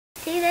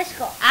See this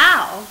girl.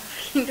 Ow.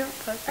 You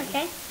don't poke me.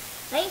 Okay.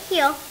 Right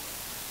here.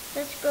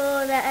 This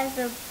girl that has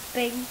the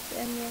bangs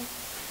and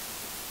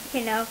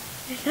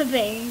the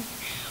bangs.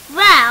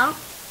 Well,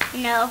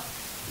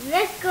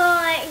 this girl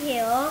right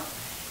here,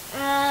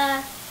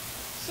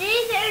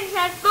 she's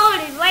inside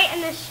folded right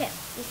in the ship.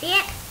 You see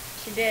it?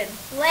 She did.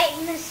 Right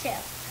in the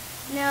ship.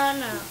 No,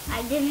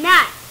 I did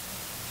not.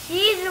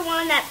 She's the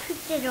one that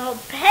pooped in her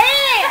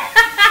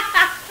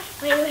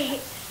pants.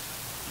 Wait.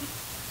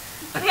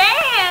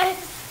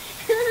 Pants.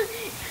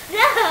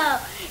 No.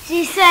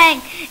 She's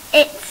saying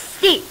it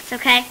stinks,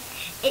 okay?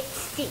 It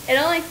stinks. It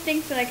only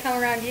stinks when I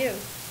come around you.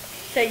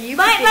 So you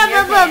But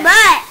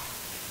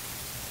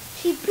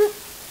she pooped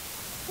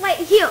right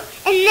here.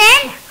 And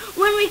then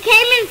when we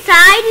came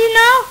inside,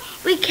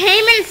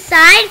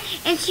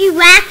 and she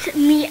wrapped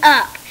me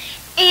up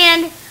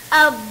in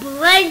a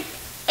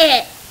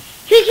blanket.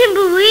 Who can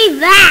believe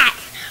that?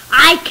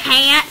 I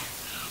can't.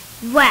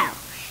 Well,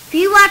 if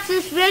you watch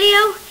this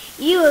video,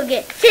 you will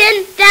get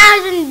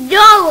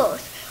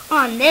 $10,000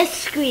 on this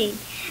screen.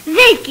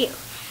 Thank you.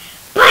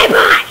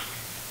 Bye-bye.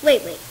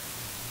 Wait.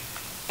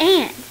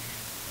 And,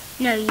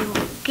 no, you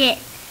won't get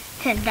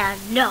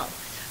 $10,000.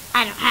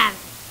 I don't have it.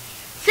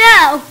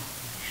 So,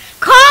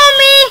 call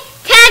me,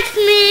 text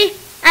me.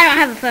 I don't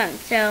have a phone,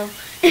 so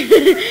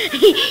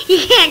you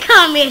can't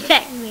call me or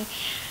text me.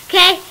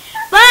 Okay?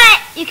 But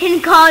you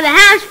can call the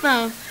house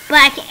phone, but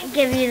I can't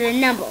give you the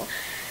number.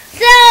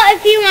 So,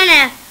 if you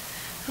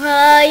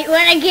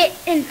wanna get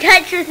in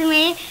touch with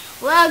me,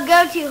 well,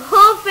 go to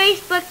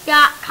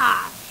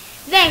wholefacebook.com.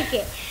 Thank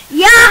you.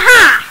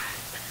 Yaha!